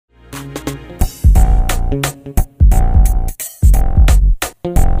Well,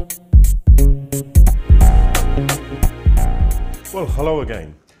 hello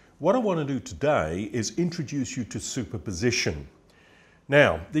again. What I want to do today is introduce you to superposition.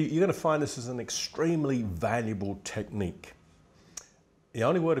 Now, you're going to find this is an extremely valuable technique. The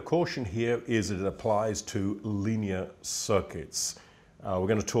only word of caution here is that it applies to linear circuits. We're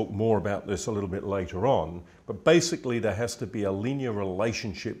going to talk more about this a little bit later on, but basically there has to be a linear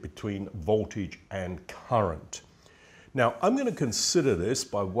relationship between voltage and current. Now, I'm going to consider this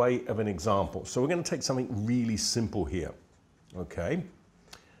by way of an example. So we're going to take something really simple here. Okay,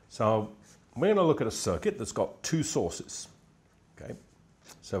 so we're going to look at a circuit that's got two sources. Okay,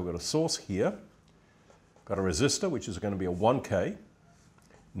 so we've got a source here, got a resistor which is going to be a 1K,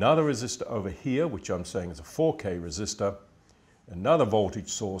 another resistor over here which I'm saying is a 4K resistor, another voltage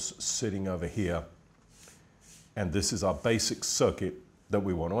source sitting over here, and this is our basic circuit that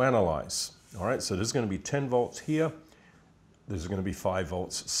we want to analyze. All right, so there's going to be 10 volts here, there's going to be 5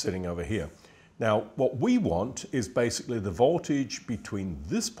 volts sitting over here. Now, what we want is basically the voltage between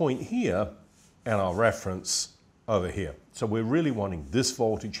this point here and our reference over here. So we're really wanting this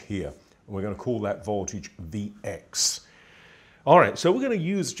voltage here, and we're going to call that voltage Vx. All right, so we're going to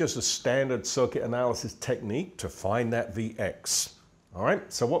use just a standard circuit analysis technique to find that Vx. All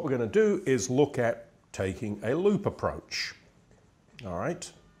right, so what we're going to do is look at taking a loop approach. All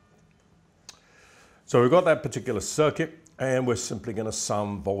right. So we've got that particular circuit, and we're simply going to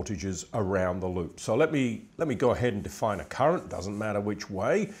sum voltages around the loop. So let me go ahead and define a current. Doesn't matter which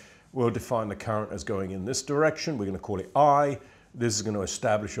way. We'll define the current as going in this direction. We're going to call it I. This is going to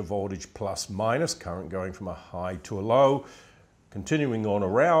establish a voltage plus minus, current going from a high to a low. Continuing on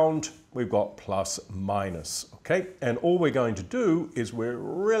around, we've got plus minus, okay? And all we're going to do is we're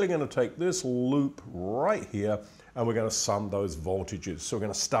really going to take this loop right here, and we're going to sum those voltages. So we're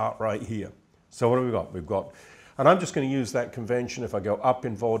going to start right here. So what have we got? We've got, and I'm just going to use that convention. If I go up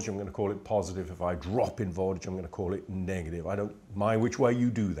in voltage, I'm going to call it positive. If I drop in voltage, I'm going to call it negative. I don't mind which way you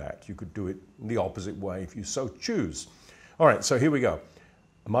do that. You could do it the opposite way if you so choose. All right, so here we go.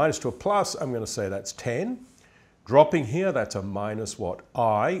 A minus to a plus, I'm going to say that's 10. Dropping here, that's a minus what?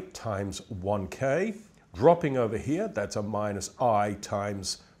 I times 1K. Dropping over here, that's a minus I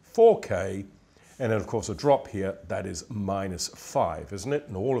times 4K. And then, of course, a drop here, that is minus 5, isn't it?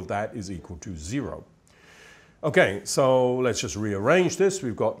 And all of that is equal to 0. Okay, so let's just rearrange this.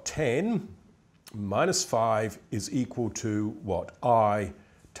 We've got 10 minus 5 is equal to what? I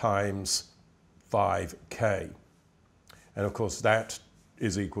times 5K. And, of course, that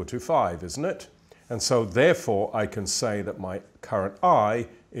is equal to 5, isn't it? And so, therefore, I can say that my current I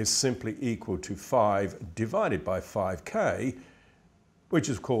is simply equal to 5 divided by 5K, which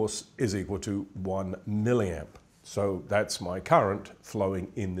of course is equal to 1 milliamp. So that's my current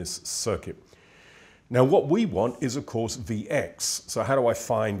flowing in this circuit. Now what we want is of course Vx. So how do I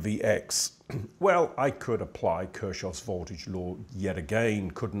find Vx? Well, I could apply Kirchhoff's voltage law yet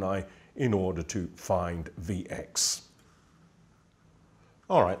again, couldn't I, in order to find Vx.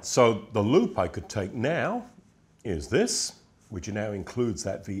 All right, so the loop I could take now is this, which now includes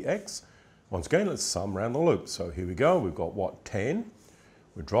that Vx. Once again, let's sum around the loop. So here we go, we've got what, 10.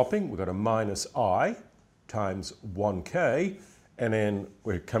 We're dropping, we've got a minus I times 1K, and then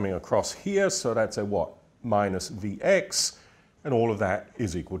we're coming across here, so that's a what? Minus Vx, and all of that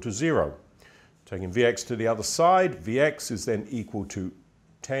is equal to 0. Taking Vx to the other side, Vx is then equal to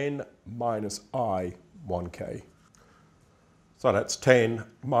 10 minus I 1K. So that's 10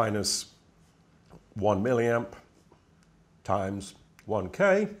 minus 1 milliamp times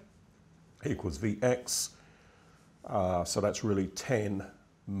 1K equals Vx. So that's really 10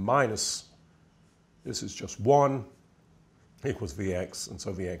 minus, this is just 1, equals Vx, and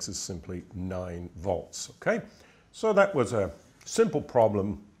so Vx is simply 9 volts, okay? So that was a simple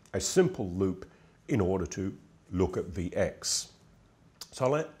problem, a simple loop in order to look at Vx.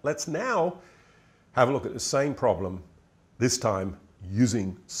 So let's now have a look at the same problem, this time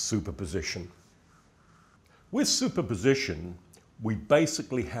using superposition. With superposition, we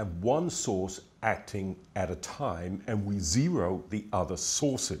basically have one source acting at a time and we zero the other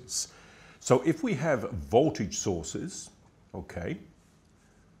sources. So if we have voltage sources, okay,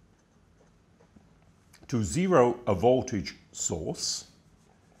 to zero a voltage source,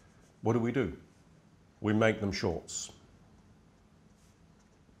 what do? We make them shorts.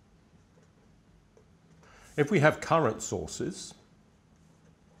 If we have current sources,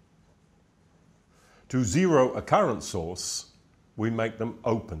 to zero a current source, we make them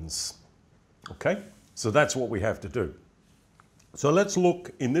opens. Okay? So that's what we have to do. So let's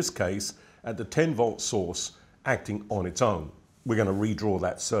look, in this case, at the 10 volt source acting on its own. We're going to redraw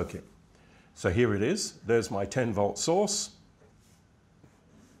that circuit. So here it is. There's my 10 volt source.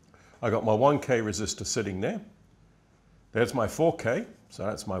 I got my 1K resistor sitting there. There's my 4K. So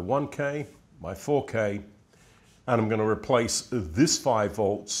that's my 1K, my 4K. And I'm going to replace this 5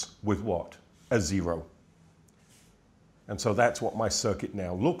 volts with what? A 0. And so that's what my circuit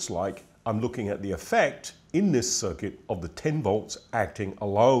now looks like. I'm looking at the effect in this circuit of the 10 volts acting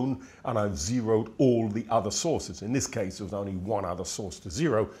alone, and I've zeroed all the other sources. In this case, there was only one other source to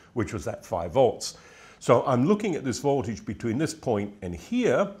zero, which was that 5 volts. So I'm looking at this voltage between this point and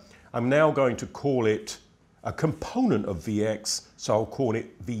here. I'm now going to call it a component of Vx, so I'll call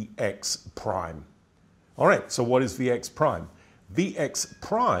it Vx prime. All right, so what is Vx prime? Vx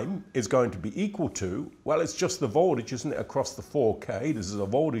prime is going to be equal to, well, it's just the voltage, isn't it, across the 4K. This is a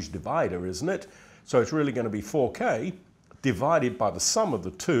voltage divider, isn't it? So it's really going to be 4K divided by the sum of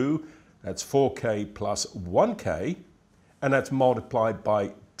the two. That's 4K plus 1K, and that's multiplied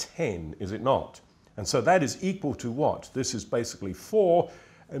by 10, is it not? And so that is equal to what? This is basically 4,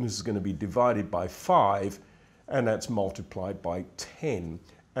 and this is going to be divided by 5, and that's multiplied by 10.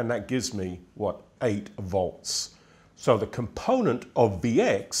 And that gives me, what, 8 volts. So the component of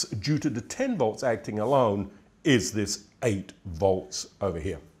Vx, due to the 10 volts acting alone, is this 8 volts over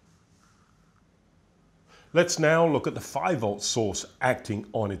here. Let's now look at the 5 volt source acting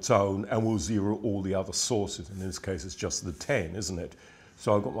on its own, and we'll zero all the other sources. In this case, it's just the 10, isn't it?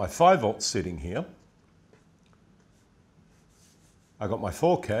 So I've got my 5 volts sitting here. I've got my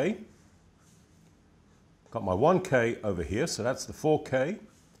 4K. Got my 1K over here, so that's the 4K.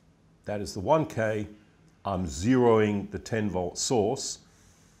 That is the 1K. I'm zeroing the 10 volt source.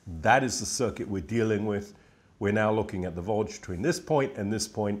 That is the circuit we're dealing with. We're now looking at the voltage between this point and this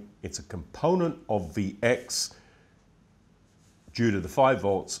point. It's a component of Vx due to the 5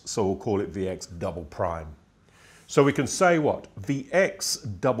 volts, so we'll call it Vx double prime. So we can say what?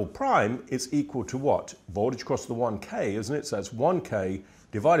 Vx double prime is equal to what? Voltage across the 1K, isn't it? So that's 1K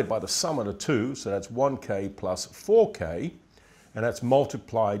divided by the sum of the two, so that's 1K plus 4K, and that's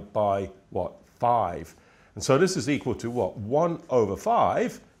multiplied by what? 5. And so this is equal to what? 1 over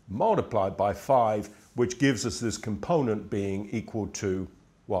 5 multiplied by 5, which gives us this component being equal to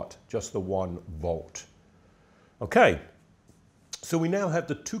what? Just the 1 volt. Okay, so we now have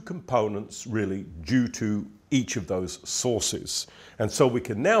the two components really due to each of those sources. And so we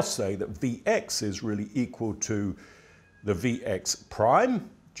can now say that Vx is really equal to the Vx prime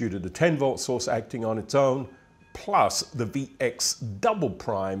due to the 10 volt source acting on its own, plus the Vx double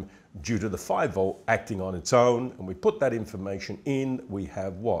prime due to the 5 volt acting on its own. And we put that information in, we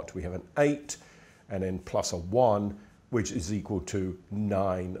have what? We have an 8 and then plus a 1, which is equal to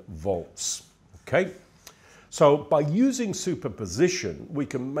 9 volts. Okay, so by using superposition, we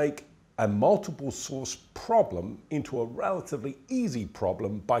can make a multiple source problem into a relatively easy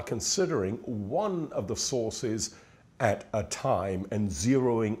problem by considering one of the sources at a time and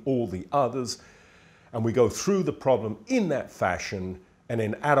zeroing all the others. And we go through the problem in that fashion and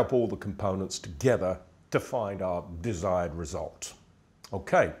then add up all the components together to find our desired result.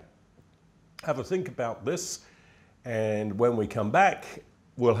 Okay, have a think about this, and when we come back,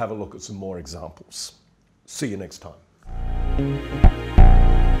 we'll have a look at some more examples. See you next time.